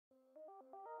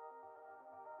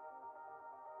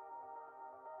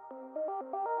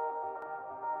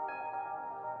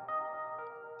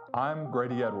I'm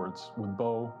Grady Edwards with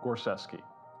Gorcesky.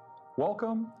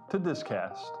 Welcome to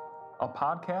DISCAST, a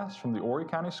podcast from the Horry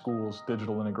County Schools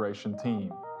Digital Integration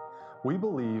team. We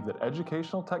believe that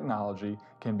educational technology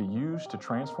can be used to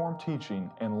transform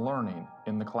teaching and learning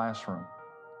in the classroom.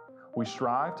 We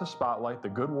strive to spotlight the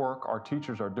good work our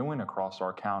teachers are doing across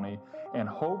our county and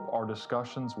hope our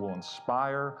discussions will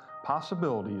inspire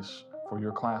possibilities for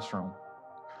your classroom.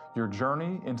 Your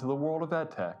journey into the world of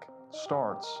Edtech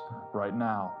starts right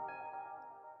now.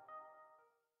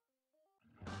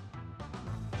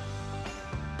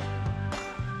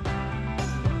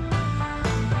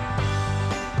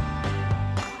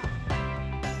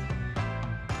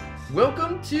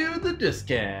 Welcome to the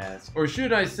DISCAST, or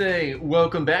should I say,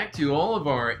 welcome back to all of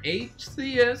our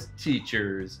HCS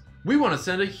teachers. We want to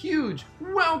send a huge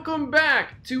welcome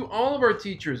back to all of our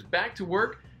teachers back to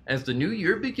work as the new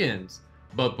year begins.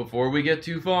 But before we get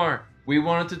too far, we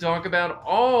wanted to talk about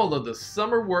all of the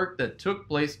summer work that took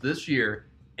place this year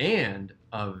and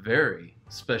a very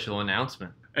special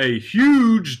announcement. A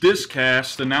huge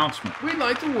DISCAST announcement. We'd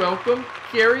like to welcome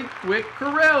Kerri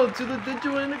to the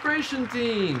Digital Integration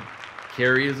team.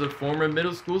 Kerri is a former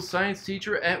middle school science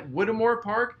teacher at Whittemore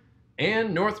Park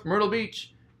and North Myrtle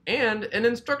Beach, and an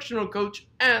instructional coach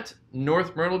at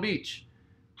North Myrtle Beach.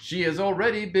 She has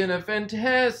already been a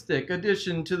fantastic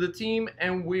addition to the team,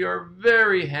 and we are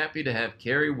very happy to have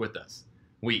Kerri with us.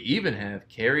 We even have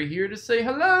Kerri here to say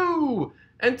hello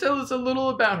and tell us a little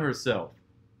about herself.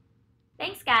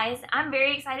 Thanks, guys. I'm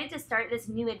very excited to start this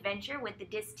new adventure with the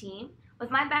DIS team.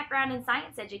 With my background in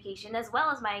science education, as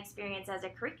well as my experience as a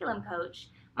curriculum coach,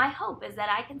 my hope is that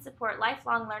I can support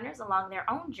lifelong learners along their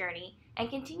own journey and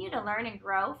continue to learn and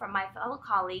grow from my fellow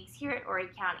colleagues here at Horry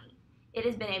County. It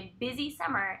has been a busy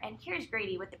summer, and here's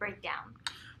Grady with the breakdown.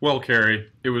 Well, Kerri,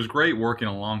 it was great working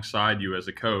alongside you as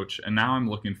a coach, and now I'm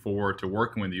looking forward to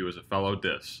working with you as a fellow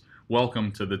DIS.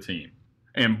 Welcome to the team.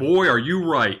 And boy, are you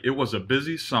right, it was a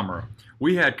busy summer.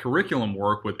 We had curriculum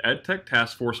work with Edtech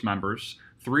task force members,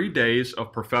 3 days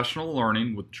of professional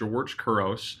learning with George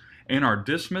Couros, and our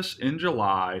Dismiss in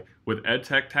July with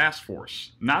Edtech task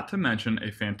force. Not to mention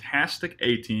a fantastic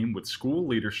A-team with school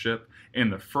leadership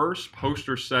and the first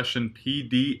poster session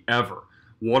PD ever.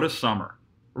 What a summer.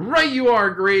 Right you are,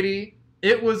 Grady.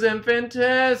 It was a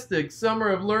fantastic summer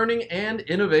of learning and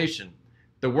innovation.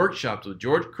 The workshops with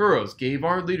George Couros gave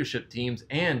our leadership teams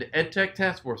and Edtech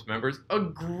task force members a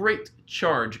great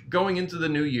charge going into the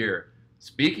new year.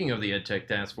 Speaking of the Edtech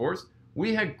task force,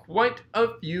 we had quite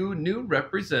a few new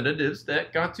representatives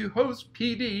that got to host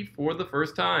PD for the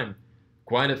first time.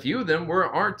 Quite a few of them were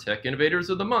our Tech Innovators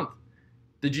of the Month.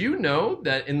 Did you know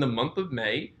that in the month of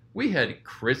May, we had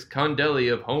Chris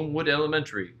Condelli of Homewood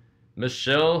Elementary,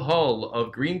 Michelle Hull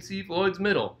of Greensea Floyd's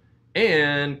Middle,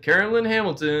 and Carolyn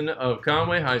Hamilton of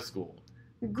Conway High School.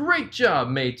 Great job,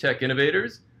 May Tech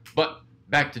Innovators! But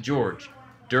back to George.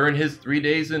 During his 3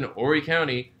 days in Horry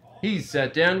County, he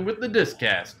sat down with the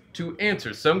DISCAST to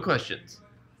answer some questions.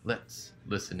 Let's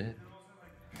listen in.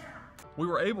 We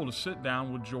were able to sit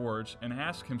down with George and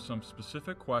ask him some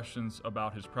specific questions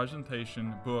about his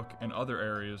presentation, book, and other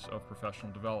areas of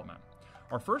professional development.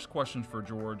 Our first question for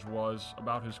George was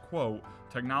about his quote,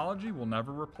 "Technology will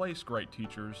never replace great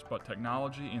teachers, but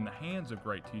technology in the hands of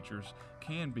great teachers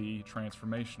can be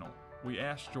transformational." We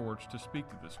asked George to speak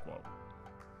to this quote.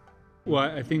 Well,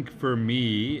 I think for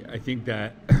me, I think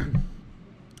that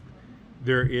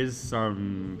there is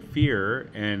some fear,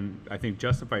 and I think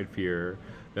justified fear,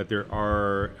 that there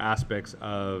are aspects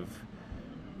of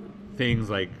things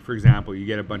like, for example, you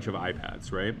get a bunch of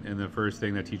iPads, right? And the first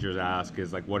thing that teachers ask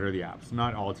is like, what are the apps?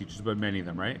 Not all teachers, but many of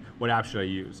them, right? What app should I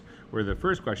use? Where the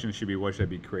first question should be, what should I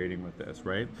be creating with this,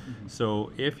 right? Mm-hmm.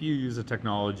 So if you use a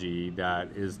technology that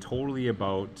is totally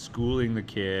about schooling the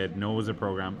kid, knows a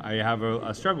program, I have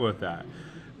a struggle with that.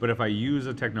 But if I use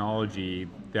a technology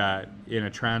that in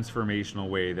a transformational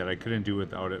way that I couldn't do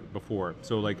without it before.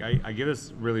 So like I give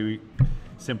this really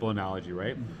simple analogy,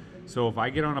 right? So if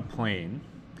I get on a plane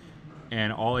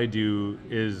and all I do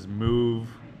is move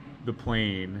the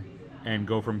plane and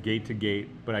go from gate to gate,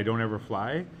 but I don't ever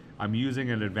fly, I'm using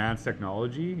an advanced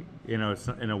technology in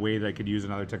a way that I could use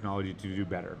another technology to do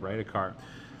better, right? A car.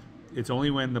 It's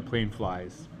only when the plane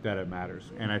flies that it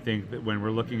matters. And I think that when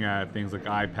we're looking at things like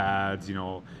iPads, you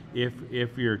know,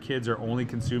 if your kids are only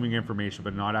consuming information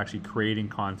but not actually creating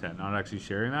content, not actually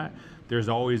sharing that, there's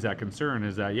always that concern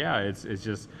is that, yeah, it's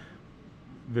just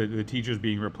the teachers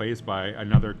being replaced by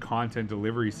another content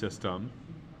delivery system,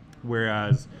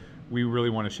 whereas we really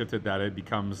want to shift it that it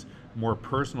becomes more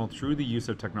personal through the use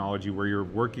of technology, where you're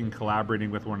working, collaborating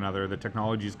with one another. The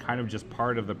technology is kind of just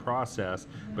part of the process,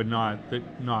 but not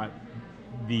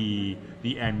the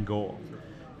end goal.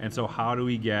 And so how do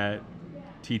we get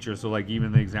teachers, so like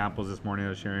even the examples this morning I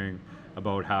was sharing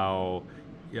about how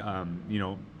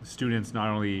students not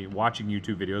only watching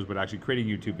YouTube videos but actually creating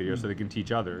YouTube videos so they can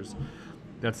teach others.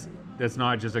 That's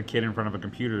not just a kid in front of a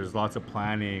computer. There's lots of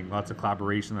planning, lots of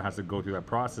collaboration that has to go through that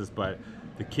process, but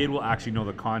the kid will actually know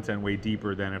the content way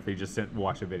deeper than if they just sit and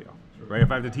watch a video. Right?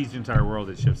 If I have to teach the entire world,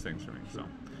 it shifts things for me. So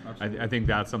I think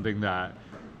that's something that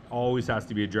always has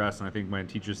to be addressed. And I think when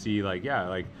teachers see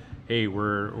hey,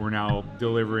 we're now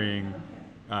delivering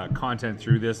content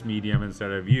through this medium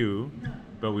instead of you,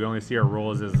 but we only see our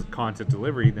roles as content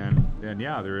delivery, then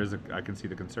yeah, I can see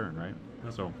the concern,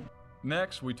 right? So.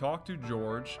 Next, we talked to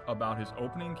George about his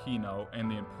opening keynote and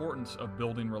the importance of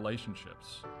building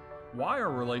relationships. Why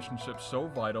are relationships so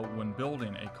vital when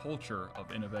building a culture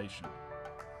of innovation?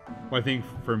 Well, I think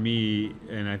for me,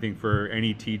 and I think for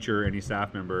any teacher, any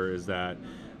staff member, is that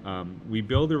we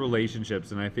build the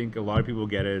relationships, and I think a lot of people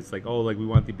get it. It's like, we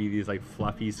want to be these like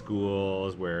fluffy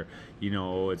schools where,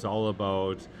 it's all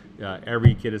about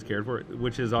every kid is cared for,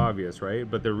 which is obvious, right?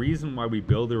 But the reason why we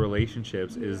build the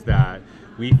relationships is that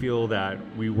we feel that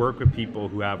we work with people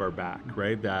who have our back,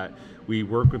 right? That we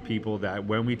work with people that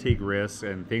when we take risks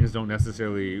and things don't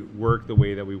necessarily work the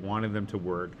way that we wanted them to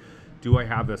work, do I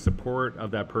have the support of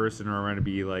that person, or am I going to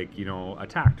be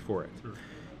attacked for it? Sure.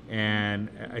 And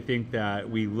I think that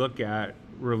we look at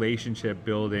relationship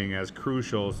building as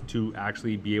crucial to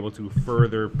actually be able to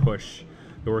further push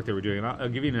the work that we're doing. And I'll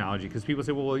give you an analogy, because people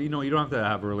say, well, you don't have to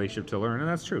have a relationship to learn. And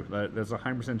that's true. That's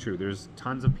 100% true. There's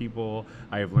tons of people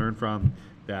I have learned from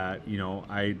that,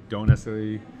 I don't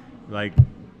necessarily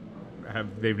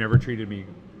they've never treated me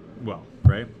well,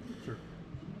 right? Sure.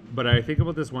 But I think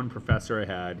about this one professor I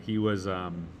had. He was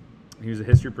a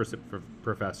history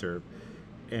professor,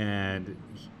 and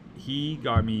he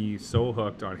got me so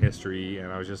hooked on history,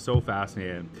 and I was just so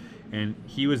fascinated. And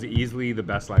he was easily the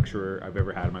best lecturer I've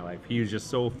ever had in my life. He was just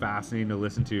so fascinating to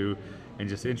listen to and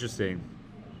just interesting.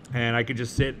 And I could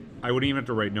just sit, I wouldn't even have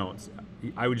to write notes.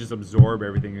 I would just absorb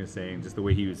everything he was saying, just the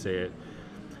way he would say it.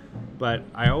 But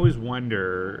I always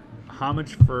wonder how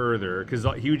much further, because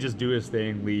he would just do his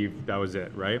thing, leave, that was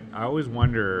it, right? I always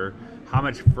wonder how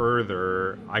much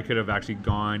further I could have actually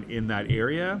gone in that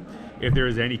area if there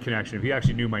was any connection, if he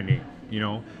actually knew my name,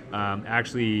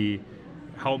 actually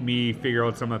helped me figure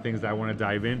out some of the things that I want to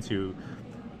dive into.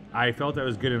 I felt I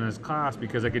was good in his class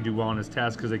because I could do well in his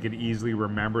test, because I could easily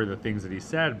remember the things that he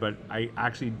said, but I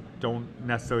actually don't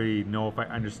necessarily know if I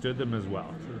understood them as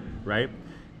well, right?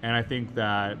 And I think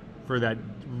that for that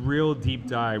real deep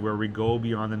dive where we go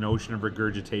beyond the notion of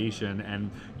regurgitation and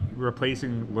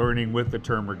replacing learning with the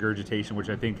term regurgitation, which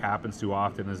I think happens too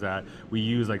often, is that we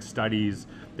use studies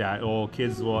that,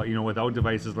 kids will, without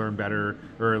devices learn better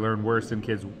or learn worse than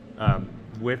kids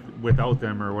without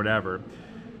them or whatever.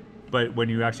 But when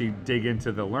you actually dig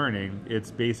into the learning, it's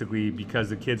basically because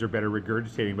the kids are better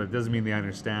regurgitating, but it doesn't mean they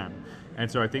understand. And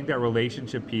so I think that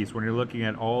relationship piece, when you're looking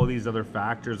at all these other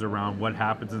factors around what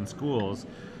happens in schools,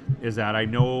 is that I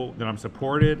know that I'm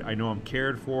supported, I know I'm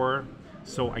cared for,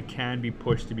 so I can be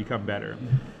pushed to become better.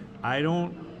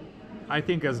 I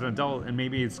think as an adult, and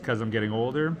maybe it's because I'm getting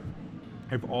older,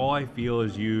 if all I feel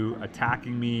is you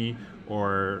attacking me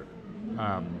or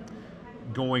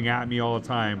going at me all the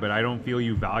time, but I don't feel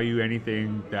you value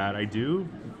anything that I do,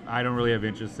 I don't really have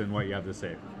interest in what you have to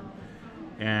say.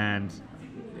 And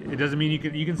it doesn't mean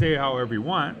you can say it however you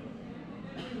want,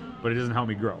 but it doesn't help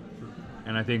me grow.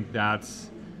 And I think that's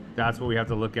what we have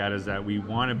to look at, is that we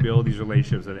want to build these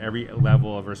relationships at every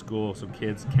level of our school so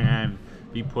kids can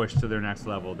be pushed to their next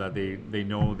level, that they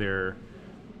know they're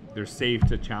safe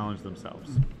to challenge themselves.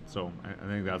 So I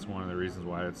think that's one of the reasons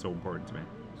why it's so important to me.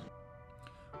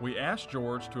 We asked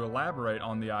George to elaborate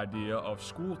on the idea of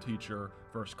school teacher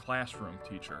versus classroom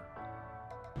teacher.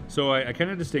 So I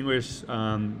kind of distinguish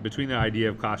between the idea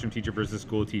of classroom teacher versus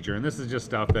school teacher, and this is just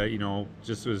stuff that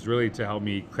just was really to help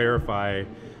me clarify,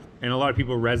 and a lot of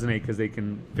people resonate because they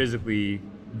can physically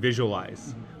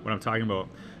visualize what I'm talking about.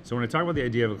 So when I talk about the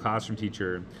idea of a classroom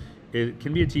teacher, it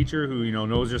can be a teacher who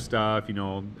knows their stuff,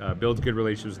 builds good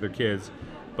relationships with their kids,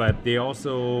 but they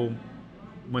also,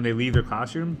 when they leave their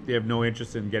classroom, they have no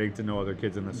interest in getting to know other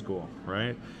kids in the school,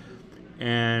 right?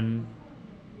 And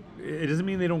it doesn't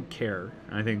mean they don't care.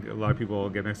 I think a lot of people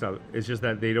get mixed up. It's just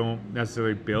that they don't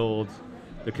necessarily build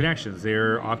the connections.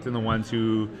 They're often the ones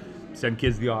who send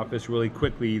kids to the office really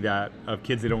quickly of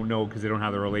kids they don't know because they don't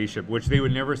have the relationship, which they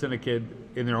would never send a kid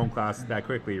in their own class that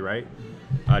quickly, right?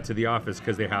 To the office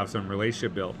because they have some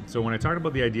relationship built. So when I talked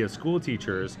about the idea of school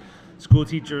teachers,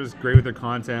 great with their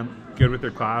content, good with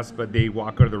their class, but they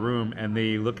walk out of the room and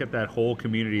they look at that whole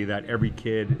community that every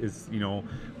kid is,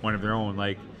 one of their own.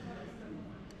 Like,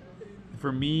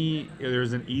 for me,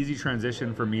 there's an easy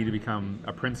transition for me to become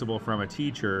a principal from a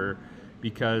teacher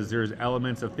because there's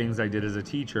elements of things I did as a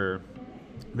teacher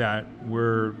that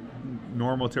were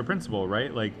normal to a principal,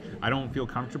 right? Like, I don't feel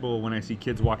comfortable when I see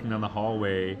kids walking down the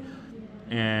hallway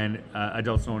and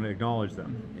adults don't acknowledge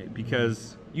them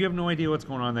because you have no idea what's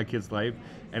going on in that kid's life,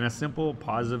 and a simple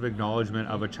positive acknowledgement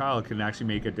of a child can actually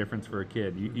make a difference for a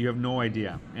kid. You have no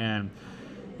idea. And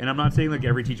I'm not saying like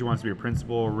every teacher wants to be a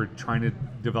principal or we're trying to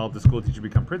develop the school teacher to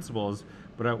become principals,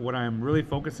 but what I'm really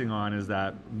focusing on is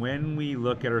that when we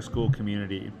look at our school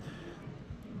community,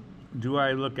 do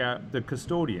I look at the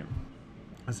custodian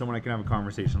as someone I can have a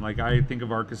conversation? Like, I think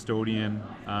of our custodian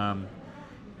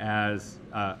as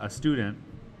a student,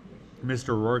 Mr.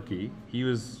 Rourke. He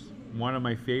was one of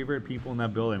my favorite people in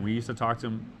that building. We used to talk to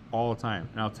him all the time.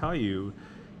 And I'll tell you,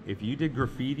 if you did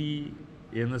graffiti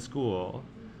in the school,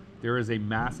 there is a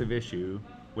massive issue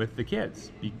with the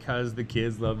kids because the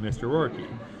kids love Mr. Rourke.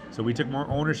 So we took more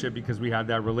ownership because we had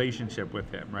that relationship with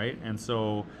him, right? And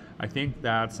so I think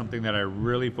that's something that I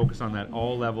really focus on at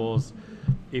all levels.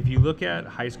 If you look at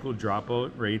high school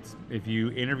dropout rates, if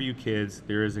you interview kids,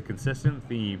 there is a consistent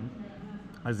theme,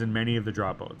 as in many of the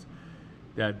dropouts,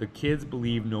 that the kids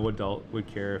believe no adult would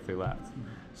care if they left.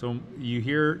 So you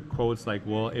hear quotes like,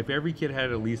 well, if every kid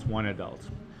had at least one adult,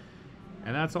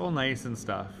 and that's all nice and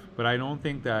stuff, but I don't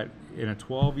think that in a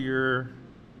 12-year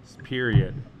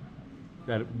period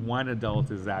that one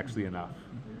adult is actually enough.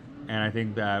 And I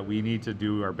think that we need to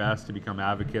do our best to become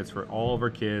advocates for all of our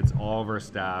kids, all of our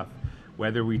staff,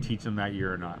 whether we teach them that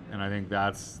year or not. And I think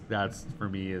that's for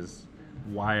me is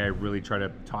why I really try to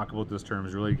talk about those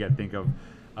terms, really think of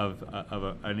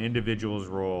an individual's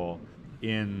role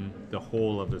in the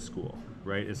whole of the school,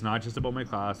 right? It's not just about my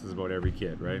class, it's about every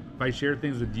kid, right? If I share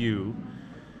things with you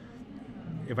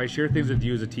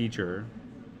as a teacher,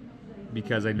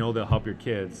 because I know they'll help your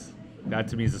kids, that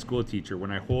to me is a school teacher.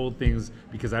 When I hold things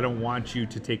because I don't want you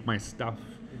to take my stuff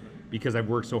because I've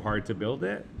worked so hard to build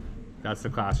it, that's the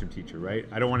classroom teacher, right?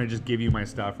 I don't want to just give you my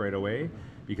stuff right away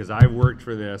because I've worked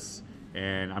for this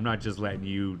and I'm not just letting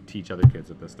you teach other kids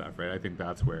with this stuff, right? I think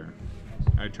that's where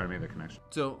I try to make that connection.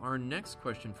 So our next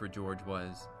question for George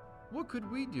was, what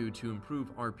could we do to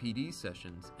improve RPD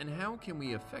sessions, and how can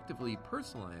we effectively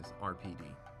personalize RPD?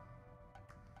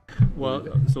 Well,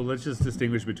 so let's just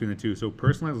distinguish between the two. So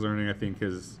personalized learning, I think,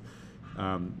 has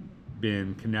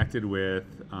been connected with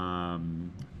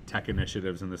tech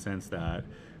initiatives in the sense that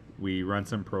we run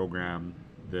some program,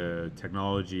 the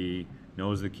technology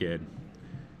knows the kid,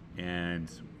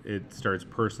 and it starts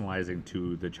personalizing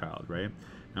to the child, right?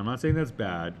 And I'm not saying that's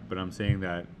bad, but I'm saying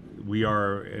that we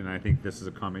are, and I think this is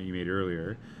a comment you made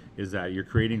earlier, is that you're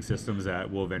creating systems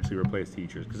that will eventually replace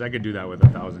teachers, because I could do that with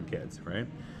 1,000 kids, right?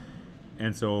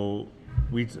 And so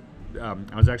I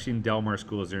was actually in Del Mar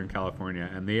schools there in California,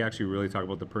 and they actually really talk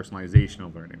about the personalization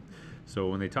of learning. So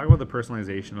when they talk about the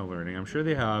personalization of learning, I'm sure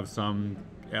they have some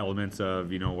elements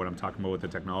of, what I'm talking about with the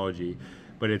technology,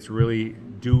 but it's really,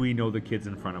 do we know the kids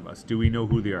in front of us? Do we know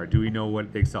who they are? Do we know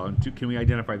what they excel in? Can we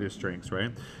identify their strengths,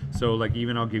 right? So like,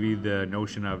 even I'll give you the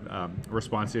notion of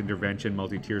response to intervention,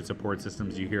 multi-tiered support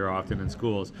systems you hear often in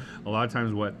schools. A lot of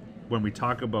times when we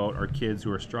talk about our kids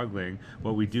who are struggling,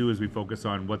 what we do is we focus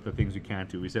on what the things we can't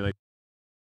do. We say, like,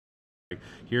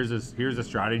 here's the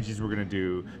strategies we're going to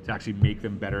do to actually make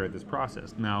them better at this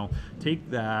process. Now, take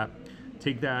that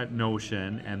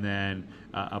notion and then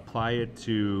apply it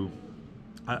to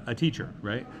a teacher,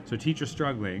 right? So teacher's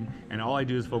struggling, and all I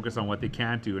do is focus on what they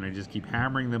can't do, and I just keep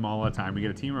hammering them all the time. We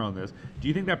get a team around this. Do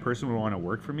you think that person would want to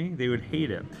work for me? They would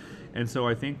hate it. And so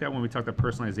I think that when we talk about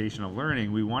personalization of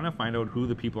learning, we want to find out who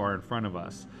the people are in front of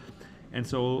us. And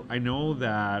so I know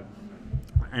that,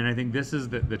 and I think this is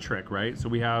the trick, right? So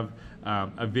we have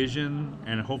a vision,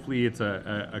 and hopefully it's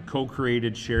a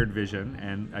co-created shared vision.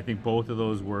 And I think both of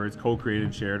those words, co-created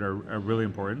and shared, are really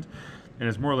important. And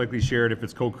it's more likely shared if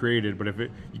it's co-created, but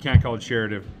you can't call it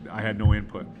shared if I had no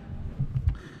input.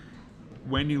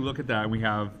 When you look at that, we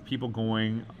have people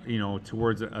going,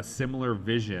 towards a similar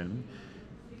vision.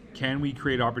 Can we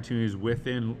create opportunities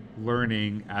within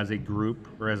learning as a group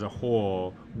or as a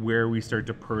whole where we start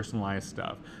to personalize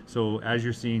stuff? So as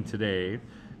you're seeing today,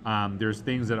 there's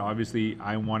things that obviously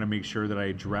I want to make sure that I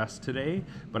address today,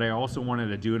 but I also wanted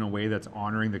to do in a way that's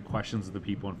honoring the questions of the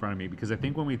people in front of me. Because I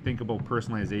think when we think about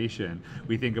personalization,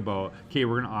 we think about, okay,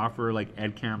 we're going to offer like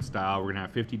EdCamp style, we're going to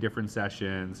have 50 different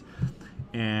sessions,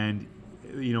 and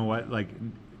you know what, like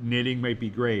knitting might be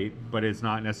great, but it's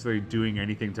not necessarily doing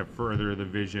anything to further the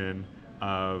vision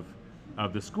of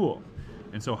the school.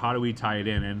 And so how do we tie it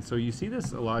in? And so you see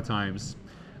this a lot of times.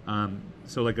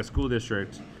 So like a school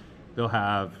district, they'll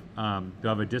have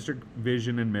a district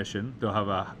vision and mission. They'll have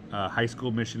a high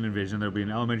school mission and vision. There'll be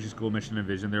an elementary school mission and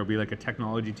vision. There'll be like a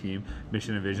technology team,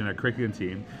 mission and vision, a curriculum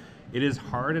team. It is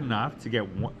hard enough to get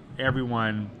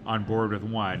everyone on board with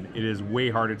one. It is way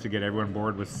harder to get everyone on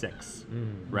board with 6,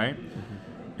 right?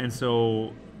 And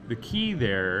so the key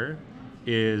there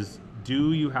is,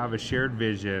 do you have a shared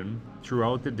vision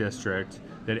throughout the district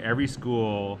that every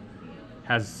school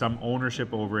has some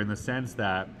ownership over, in the sense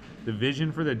that the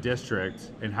vision for the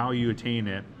district and how you attain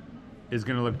it is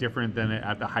going to look different than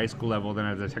at the high school level than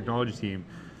as a technology team.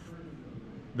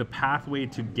 The pathway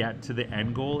to get to the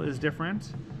end goal is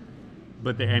different,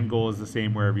 but the end goal is the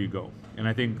same wherever you go. And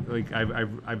I think, like,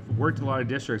 I've worked in a lot of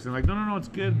districts, and like, no, it's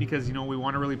good because, you know, we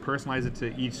want to really personalize it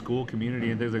to each school community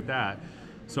and things like that.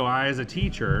 So I, as a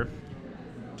teacher,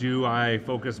 do I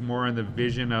focus more on the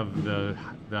vision of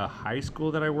the high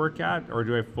school that I work at, or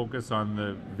do I focus on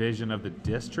the vision of the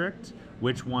district?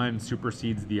 Which one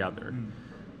supersedes the other?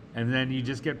 And then you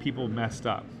just get people messed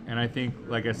up. And I think,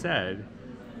 like I said,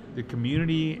 the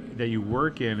community that you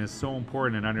work in is so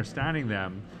important in understanding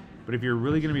them. But if you're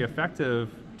really going to be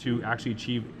effective to actually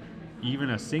achieve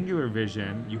even a singular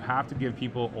vision, you have to give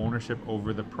people ownership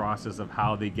over the process of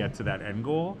how they get to that end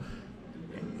goal,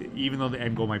 even though the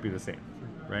end goal might be the same,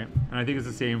 right? And I think it's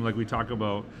the same, like we talk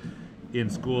about in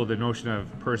school, the notion of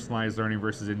personalized learning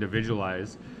versus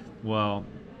individualized. Well,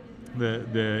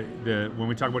 when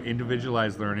we talk about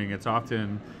individualized learning, it's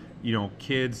often, you know,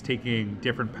 kids taking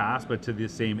different paths but to the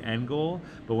same end goal.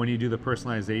 But when you do the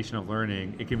personalization of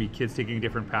learning, it can be kids taking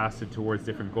different paths towards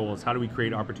different goals. How do we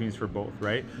create opportunities for both,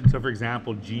 right? So for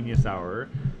example, Genius Hour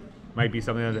might be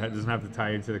something that doesn't have to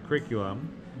tie into the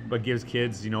curriculum, but gives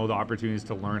kids, you know, the opportunities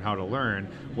to learn how to learn.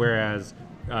 Whereas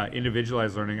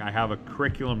individualized learning, I have a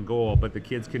curriculum goal, but the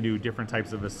kids can do different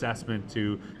types of assessment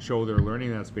to show their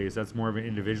learning in that space. That's more of an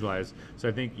individualized. So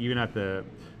I think even at the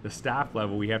staff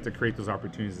level, we have to create those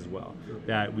opportunities as well.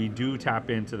 That we do tap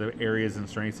into the areas and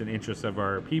strengths and interests of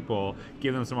our people,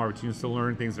 give them some opportunities to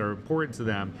learn things that are important to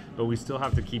them, but we still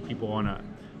have to keep people on a,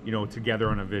 you know, together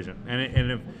on a vision.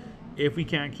 And if we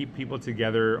can't keep people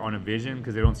together on a vision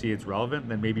because they don't see it's relevant,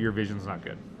 then maybe your vision's not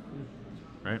good,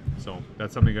 right? So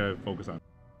that's something to focus on.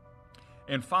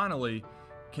 And finally,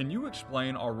 can you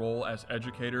explain our role as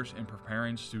educators in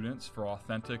preparing students for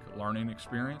authentic learning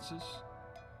experiences?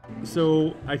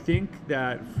 So I think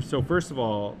that, so first of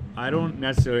all, I don't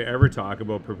necessarily ever talk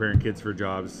about preparing kids for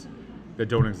jobs that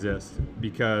don't exist,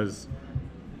 because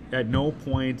at no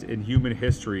point in human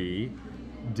history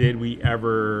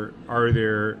are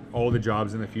there all the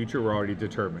jobs in the future were already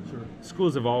determined. Sure.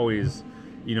 Schools have always,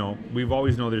 you know, we've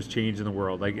always known there's change in the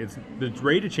world. Like, the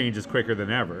rate of change is quicker than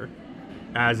ever,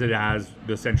 as it has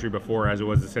the century before, as it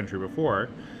was the century before.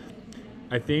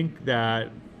 I think that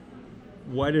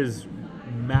what is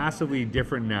massively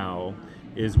different now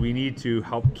is we need to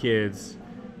help kids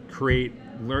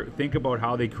think about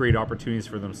how they create opportunities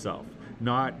for themselves,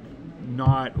 not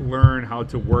learn how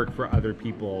to work for other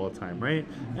people all the time, right?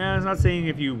 And I'm not saying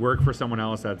if you work for someone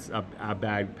else that's a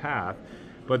bad path,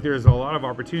 but there's a lot of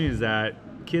opportunities that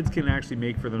kids can actually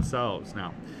make for themselves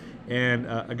now. And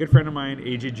a good friend of mine,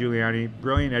 AJ Giuliani,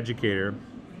 brilliant educator,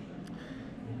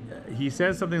 he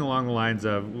says something along the lines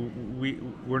of,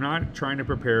 we're not trying to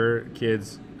prepare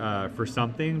kids for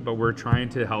something, but we're trying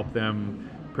to help them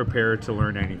prepare to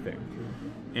learn anything.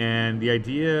 And the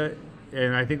idea,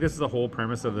 and I think this is the whole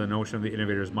premise of the notion of the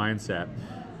innovator's mindset,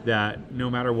 that no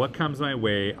matter what comes my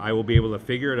way, I will be able to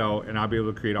figure it out and I'll be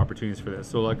able to create opportunities for this.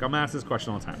 So like, I'm asked this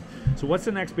question all the time. So what's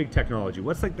the next big technology?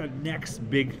 What's like the next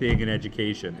big thing in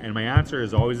education? And my answer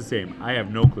is always the same. I have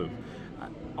no clue.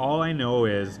 All I know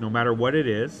is no matter what it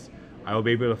is, I will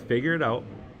be able to figure it out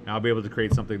and I'll be able to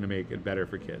create something to make it better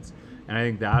for kids. And I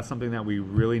think that's something that we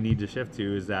really need to shift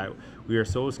to, is that we are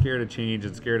so scared of change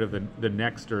and scared of the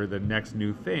next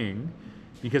new thing,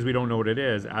 because we don't know what it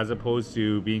is, as opposed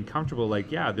to being comfortable,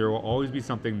 like, yeah, there will always be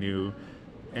something new,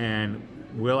 and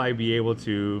will I be able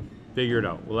to figure it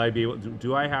out? Will I be able to,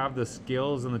 do I have the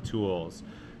skills and the tools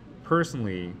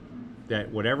personally that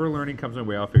whatever learning comes my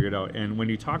way, I'll figure it out? And when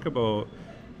you talk about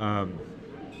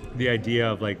the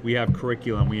idea of, like, we have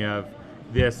curriculum, we have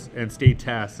this and state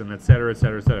tests and et cetera,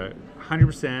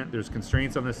 100%, there's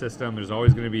constraints on the system, there's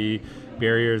always going to be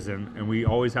barriers, and we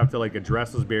always have to, like,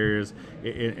 address those barriers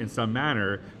in some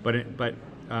manner. But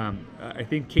I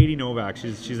think Katie Novak,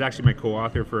 she's actually my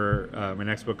co-author for my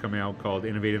next book coming out called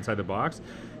Innovate Inside the Box.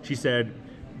 She said,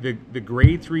 the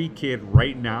grade 3 kid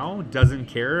right now doesn't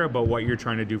care about what you're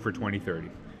trying to do for 2030.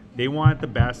 They want the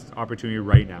best opportunity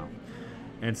right now.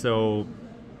 And so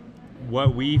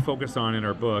what we focus on in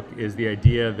our book is the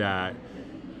idea that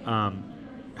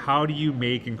how do you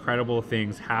make incredible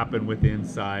things happen within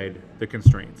inside the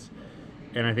constraints?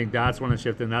 And I think that's one of the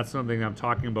shifts, and that's something I'm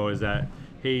talking about, is that,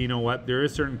 hey, you know what, there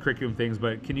is certain curriculum things,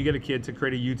 but can you get a kid to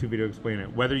create a YouTube video to explain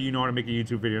it? Whether you know how to make a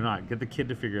YouTube video or not, get the kid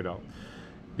to figure it out.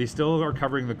 They still are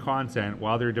covering the content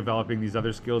while they're developing these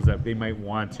other skills that they might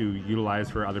want to utilize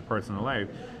for other parts in their life.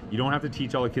 You don't have to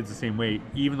teach all the kids the same way,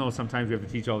 even though sometimes we have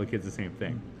to teach all the kids the same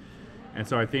thing. And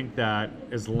so I think that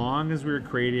as long as we're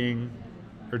creating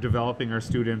or developing our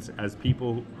students as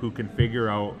people who can figure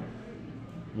out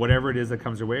whatever it is that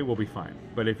comes their way, we'll be fine.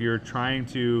 But if you're trying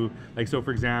to, like, so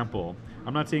for example,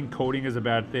 I'm not saying coding is a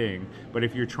bad thing, but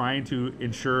if you're trying to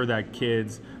ensure that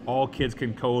all kids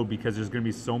can code because there's going to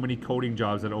be so many coding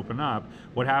jobs that open up,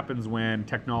 what happens when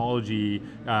technology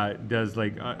does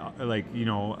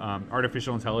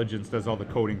artificial intelligence does all the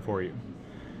coding for you?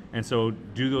 And so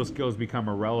do those skills become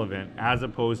irrelevant, as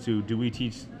opposed to, do we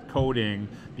teach coding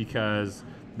because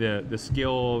the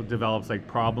skill develops like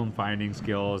problem finding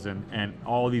skills and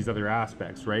all these other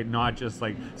aspects, right? Not just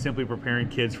like simply preparing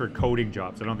kids for coding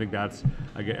jobs. I don't think that's,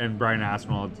 and Brian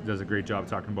Aspinall does a great job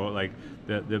talking about like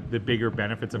the bigger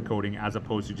benefits of coding as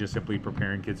opposed to just simply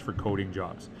preparing kids for coding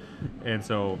jobs. And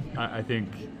so I think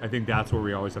that's where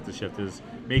we always have to shift, is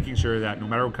making sure that no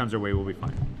matter what comes our way, we'll be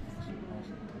fine.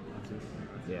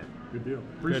 Yeah. Good deal.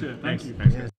 Appreciate it. Thank you.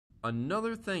 Thanks, guys.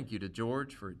 Another thank you to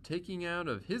George for taking out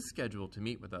of his schedule to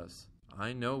meet with us.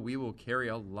 I know we will carry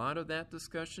a lot of that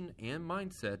discussion and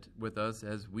mindset with us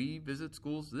as we visit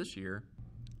schools this year.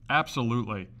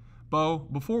 Absolutely. Bo,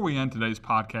 before we end today's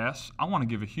podcast, I want to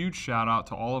give a huge shout out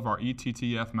to all of our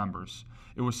ETTF members.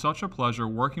 It was such a pleasure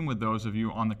working with those of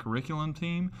you on the curriculum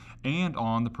team and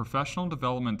on the professional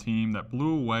development team that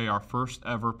blew away our first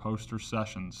ever poster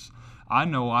sessions. I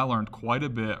know I learned quite a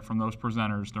bit from those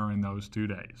presenters during those 2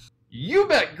 days. You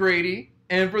bet, Grady!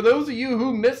 And for those of you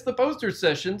who missed the poster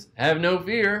sessions, have no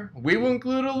fear. We will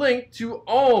include a link to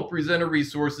all presenter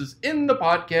resources in the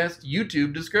podcast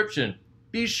YouTube description.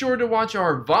 Be sure to watch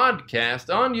our vodcast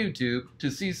on YouTube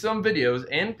to see some videos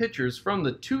and pictures from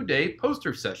the 2-day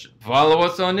poster session. Follow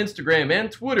us on Instagram and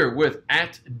Twitter with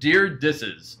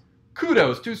 @DearDisses.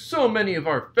 Kudos to so many of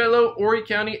our fellow Horry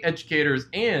County educators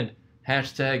and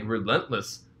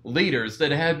 #relentless leaders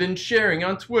that have been sharing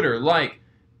on Twitter, like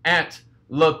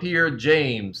 @LaPier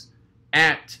James,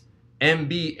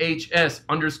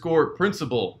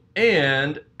 @MBHS_principal,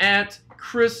 and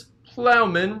 @Chris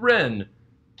Plowman-Render.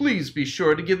 Please be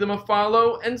sure to give them a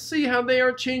follow and see how they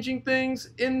are changing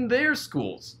things in their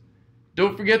schools.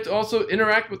 Don't forget to also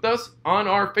interact with us on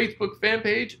our Facebook fan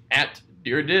page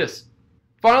 @DearDis.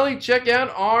 Finally, check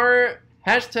out our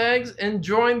hashtags and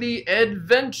join the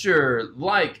adventure,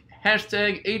 like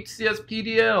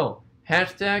 #HCSPDL,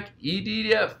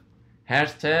 #EDF,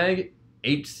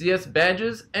 #HCS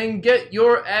badges, and get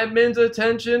your admin's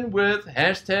attention with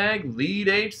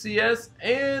 #LeadHCS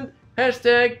and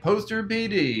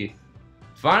 #PosterPD.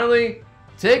 Finally,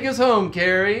 take us home,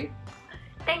 Kerri.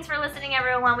 Thanks for listening,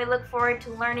 everyone. We look forward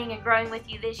to learning and growing with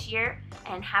you this year,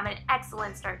 and have an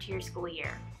excellent start to your school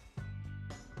year.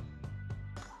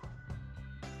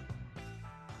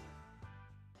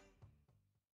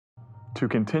 To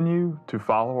continue to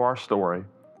follow our story,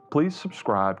 please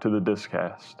subscribe to the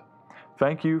DISCAST.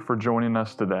 Thank you for joining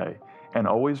us today, and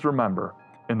always remember,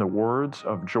 in the words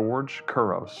of George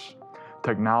Couros,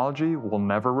 technology will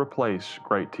never replace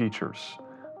great teachers,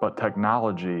 but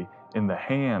technology in the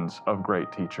hands of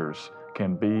great teachers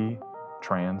can be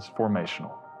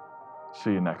transformational.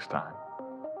 See you next time.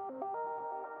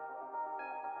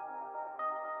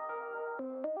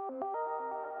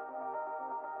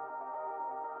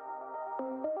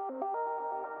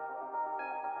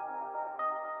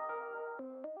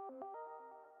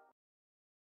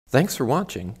 Thanks for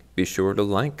watching. Be sure to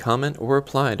like, comment, or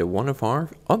reply to one of our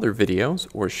other videos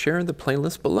or share the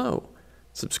playlist below.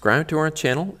 Subscribe to our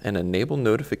channel and enable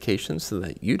notifications so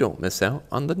that you don't miss out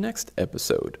on the next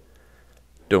episode.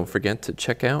 Don't forget to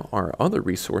check out our other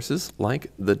resources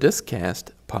like the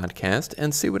DISCAST podcast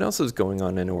and see what else is going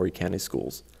on in Horry County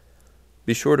schools.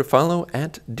 Be sure to follow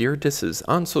 @DearDisses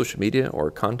on social media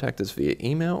or contact us via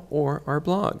email or our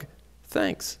blog.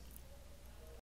 Thanks.